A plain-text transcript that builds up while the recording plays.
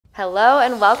Hello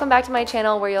and welcome back to my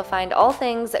channel where you'll find all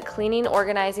things cleaning,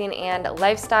 organizing, and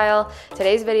lifestyle.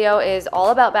 Today's video is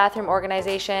all about bathroom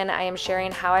organization. I am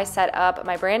sharing how I set up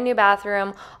my brand new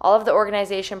bathroom, all of the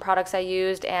organization products I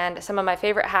used, and some of my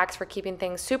favorite hacks for keeping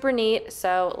things super neat.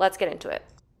 So let's get into it.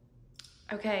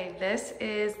 Okay, this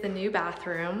is the new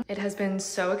bathroom. It has been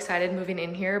so excited moving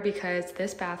in here because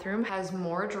this bathroom has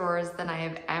more drawers than I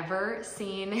have ever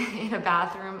seen in a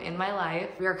bathroom in my life.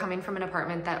 We are coming from an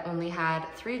apartment that only had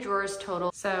 3 drawers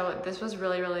total. So this was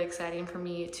really exciting for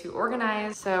me to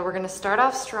organize. So we're gonna start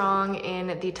off strong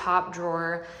in the top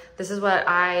drawer. This is what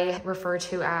I refer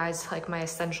to as like my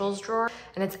essentials drawer,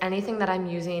 and it's anything that I'm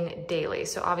using daily.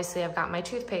 So obviously I've got my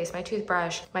toothpaste, my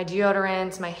toothbrush, my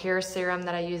deodorant, my hair serum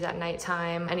that I use at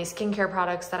nighttime, any skincare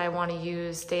products that I want to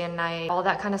use day and night, all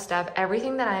that kind of stuff.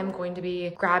 Everything that I'm going to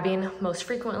be grabbing most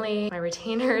frequently, my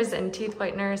retainers and teeth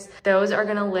whiteners, those are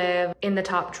gonna live in the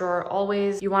top drawer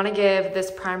always. You want to give this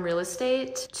prime real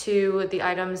estate to the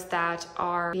items that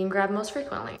are being grabbed most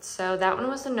frequently. So that one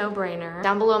was a no-brainer.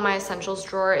 Down below my essentials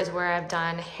drawer is where I've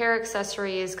done hair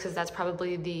accessories, because that's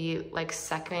probably the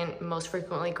second most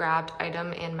frequently grabbed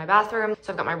item in my bathroom.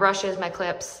 So I've got my brushes, my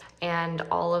clips, and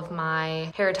all of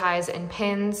my hair ties and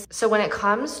pins. So when it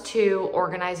comes to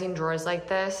organizing drawers like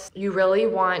this, you really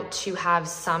want to have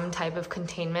some type of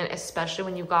containment, especially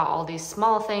when you've got all these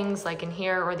small things like in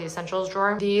here or the essentials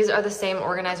drawer. These are the same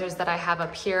organizers that I have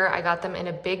up here. I got them in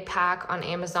a big pack on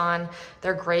Amazon.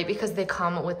 They're great because they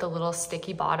come with the little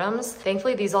sticky bottoms.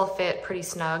 Thankfully, these all fit pretty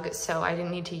snug, so I didn't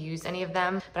need to use any of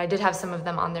them, but I did have some of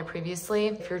them on there previously.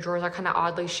 If your drawers are kind of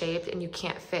oddly shaped and you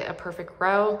can't fit a perfect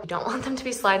row, you don't want them to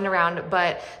be sliding around,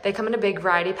 but they come in a big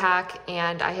variety pack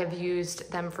and I have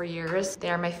used them for years. They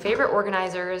are my favorite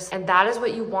organizers, and that is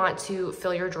what you want to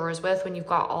fill your drawers with when you've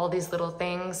got all these little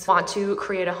things. You want to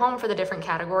create a home for the different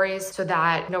categories so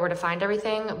that you know where to find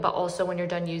everything, but also when you're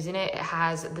done using it, it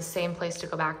has the same place to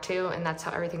go back to, and that's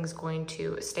how everything's going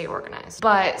to stay organized.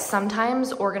 But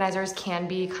sometimes organizers can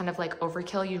be kind of like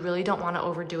overkill. You really don't want to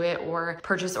overdo it or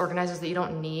purchase organizers that you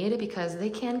don't need because they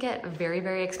can get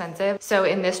very expensive. So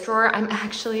in this drawer, I'm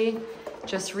actually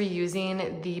just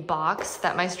reusing the box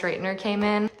that my straightener came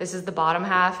in. This is the bottom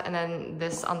half, and then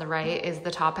this on the right is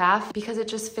the top half, because it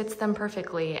just fits them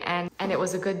perfectly, and it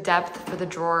was a good depth for the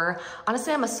drawer.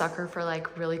 Honestly, I'm a sucker for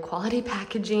like really quality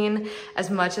packaging.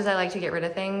 As much as I like to get rid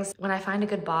of things, when I find a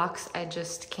good box, I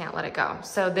just can't let it go.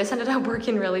 So this ended up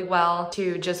working really well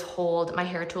to just hold my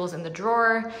hair tools in the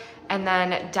drawer. And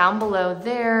then down below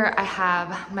there, I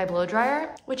have my blow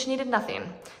dryer, which needed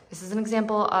nothing. This is an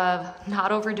example of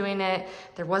not overdoing it.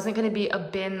 There wasn't gonna be a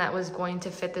bin that was going to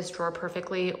fit this drawer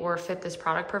perfectly or fit this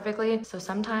product perfectly. So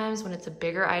sometimes when it's a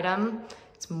bigger item,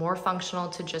 it's more functional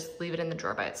to just leave it in the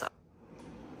drawer by itself.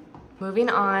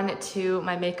 Moving on to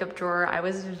my makeup drawer, I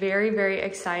was very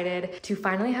excited to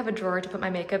finally have a drawer to put my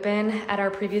makeup in. At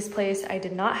our previous place, I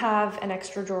did not have an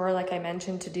extra drawer like I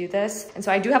mentioned to do this. And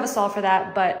so I do have a stall for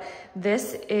that, but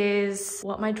this is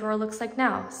what my drawer looks like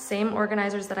now. Same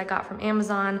organizers that I got from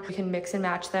Amazon. You can mix and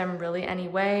match them really any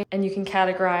way, and you can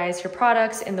categorize your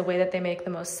products in the way that they make the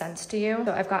most sense to you.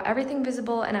 So I've got everything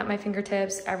visible and at my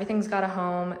fingertips. Everything's got a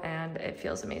home and it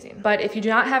feels amazing. But if you do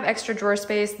not have extra drawer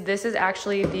space, this is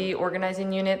actually the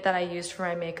organizing unit that I used for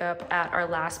my makeup at our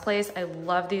last place. I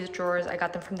love these drawers. I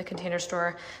got them from the Container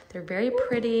Store. They're very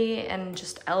pretty and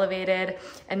just elevated,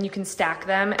 and you can stack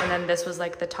them. And then this was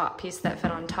like the top piece that fit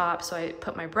on top. So I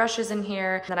put my brushes in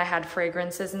here. Then I had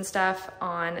fragrances and stuff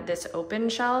on this open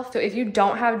shelf. So if you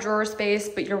don't have drawer space,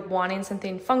 but you're wanting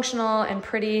something functional and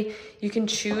pretty, you can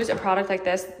choose a product like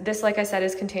this. This, like I said,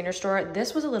 is Container Store.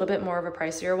 This was a little bit more of a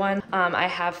pricier one. I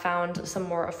have found some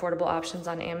more affordable options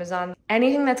on Amazon.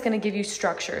 Anything that's gonna give you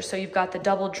structure. So you've got the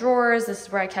double drawers. This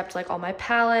is where I kept like all my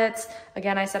palettes.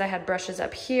 Again, I said I had brushes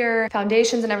up here,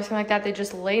 foundations and everything like that. They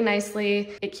just lay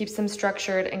nicely. It keeps them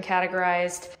structured and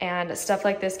categorized, and stuff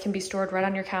like this can be stored right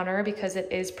on your counter because it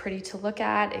is pretty to look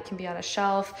at. It can be on a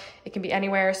shelf. It can be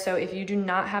anywhere. So if you do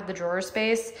not have the drawer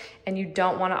space and you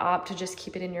don't want to opt to just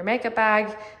keep it in your makeup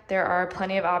bag, there are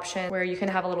plenty of options where you can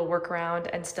have a little workaround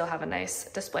and still have a nice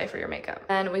display for your makeup.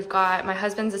 And we've got my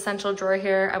husband's essential drawer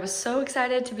here. I was so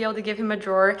excited to be able to give him a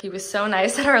drawer. He was so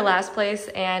nice at our last place,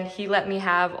 and he let me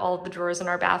have all of the drawers in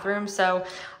our bathroom. So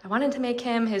I wanted to make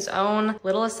him his own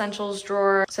little essentials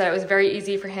drawer so that it was very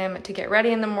easy for him to get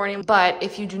ready in the morning. But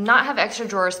if you do not have extra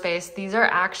drawer space, these are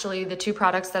actually the 2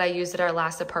 products that I used at our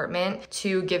last apartment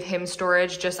to give him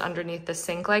storage just underneath the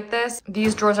sink like this.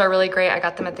 These drawers are really great. I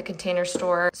got them at the Container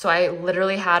Store. So I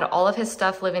literally had all of his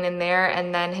stuff living in there,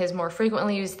 and then his more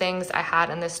frequently used things I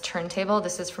had on this turntable.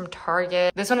 This is from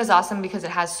Target. This one is awesome because it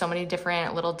has so many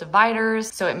different little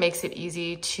dividers, so it makes it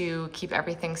easy to keep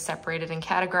everything separated and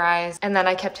categorized. And then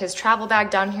I kept his travel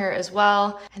bag down here as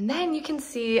well. And then you can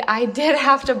see I did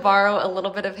have to borrow a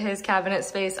little bit of his cabinet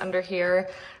space under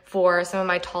here for some of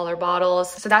my taller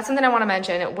bottles. So that's something I wanna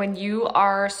mention. When you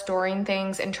are storing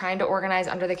things and trying to organize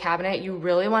under the cabinet, you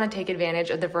really wanna take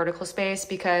advantage of the vertical space,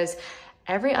 because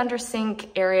every under sink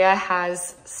area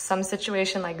has some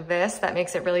situation like this that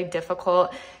makes it really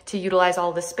difficult to utilize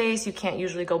all the space. You can't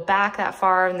usually go back that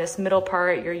far. In this middle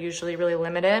part, you're usually really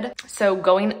limited. So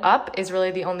going up is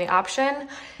really the only option,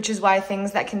 which is why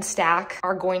things that can stack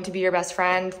are going to be your best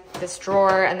friend. This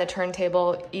drawer and the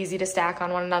turntable, easy to stack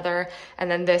on one another. And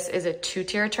then this is a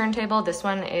 2-tier turntable. This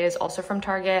one is also from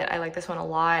Target. I like this one a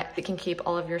lot. It can keep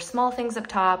all of your small things up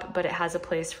top, but it has a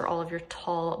place for all of your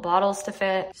tall bottles to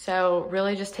fit. So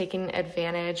really just taking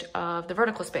advantage of the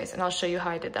vertical space. And I'll show you how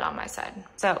I did that on my side.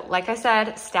 So like I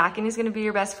said, stacking is gonna be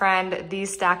your best friend.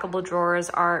 These stackable drawers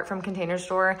are from Container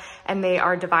Store and they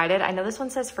are divided. I know this one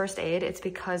says first aid. It's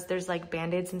because there's like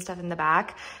Band-Aids and stuff in the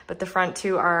back, but the front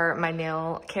two are my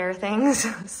nail care things.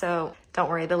 So don't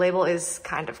worry, the label is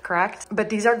kind of correct. But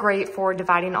these are great for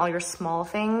dividing all your small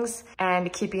things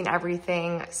and keeping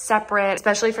everything separate,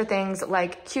 especially for things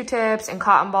like Q-tips and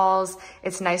cotton balls.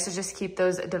 It's nice to just keep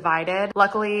those divided.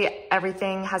 Luckily,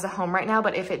 everything has a home right now,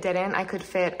 but if it didn't, I could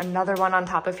fit another one on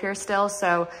top of here still.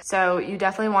 So you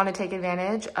definitely want to take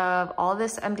advantage of all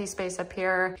this empty space up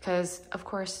here, because of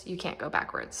course you can't go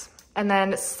backwards. And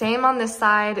then same on this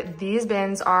side, these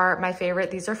bins are my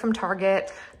favorite. These are from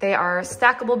Target. They are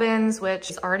stackable bins, which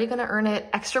is already gonna earn it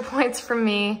extra points from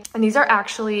me. And these are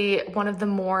actually one of the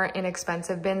more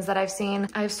inexpensive bins that I've seen.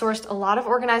 I've sourced a lot of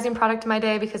organizing product in my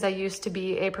day because I used to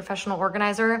be a professional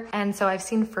organizer. And so I've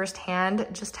seen firsthand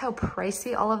just how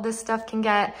pricey all of this stuff can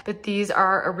get. But these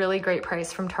are a really great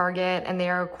price from Target and they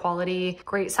are quality,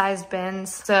 great sized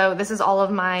bins. So this is all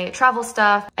of my travel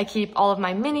stuff. I keep all of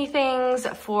my mini things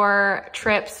for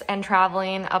trips and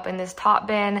traveling up in this top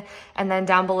bin. And then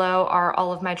down below are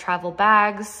all of my travel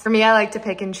bags. For me, I like to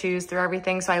pick and choose through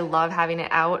everything, so I love having it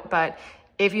out, but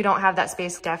if you don't have that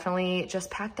space, definitely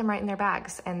just pack them right in their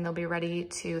bags and they'll be ready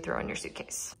to throw in your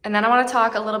suitcase. And then I wanna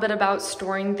talk a little bit about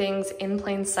storing things in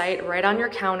plain sight right on your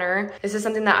counter. This is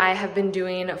something that I have been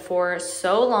doing for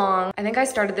so long. I think I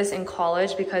started this in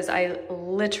college because I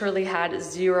literally had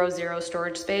zero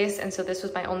storage space. And so this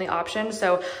was my only option.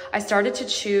 So I started to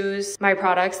choose my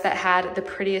products that had the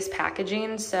prettiest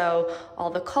packaging. So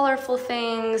all the colorful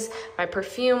things, my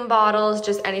perfume bottles,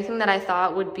 just anything that I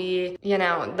thought would be, you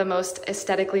know, the most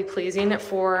aesthetically pleasing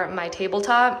for my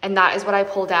tabletop. And that is what I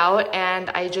pulled out, and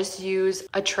I just use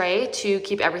a tray to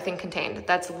keep everything contained.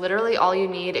 That's literally all you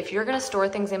need. If you're gonna store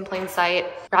things in plain sight,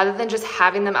 rather than just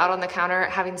having them out on the counter,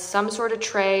 having some sort of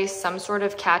tray, some sort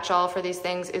of catch-all for these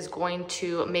things is going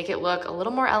to make it look a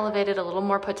little more elevated, a little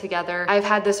more put together. I've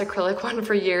had this acrylic one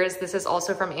for years. This is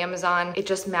also from Amazon. It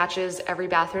just matches every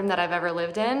bathroom that I've ever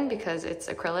lived in because it's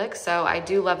acrylic. So I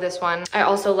do love this one. I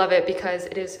also love it because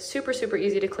it is super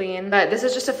easy to clean. But this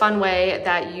is just a fun way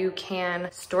that you can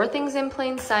store things in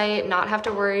plain sight, not have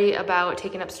to worry about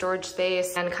taking up storage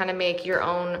space, and kind of make your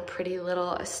own pretty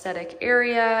little aesthetic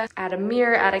area. Add a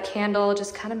mirror, add a candle,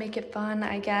 just kind of make it fun,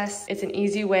 I guess. It's an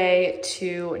easy way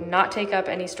to not take up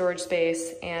any storage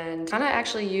space and kind of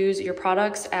actually use your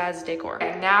products as decor.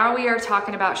 And now we are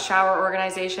talking about shower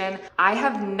organization. I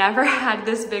have never had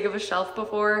this big of a shelf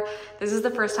before. This is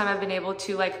the first time I've been able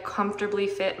to like comfortably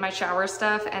fit my shower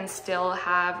stuff and still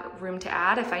have room to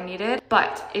add if I need it.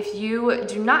 But if you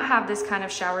do not have this kind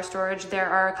of shower storage, there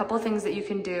are a couple of things that you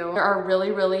can do. There are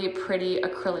really pretty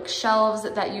acrylic shelves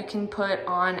that you can put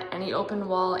on any open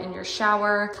wall in your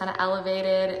shower, kind of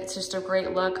elevated. It's just a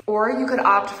great look. Or you could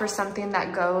opt for something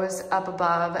that goes up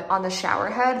above on the shower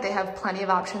head. They have plenty of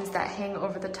options that hang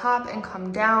over the top and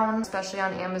come down, especially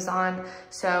on Amazon.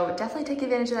 So definitely take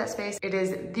advantage of that space. It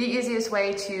is the easiest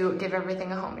way to give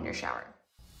everything a home in your shower.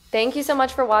 Thank you so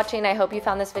much for watching. I hope you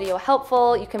found this video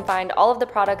helpful. You can find all of the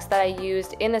products that I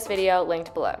used in this video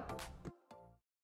linked below.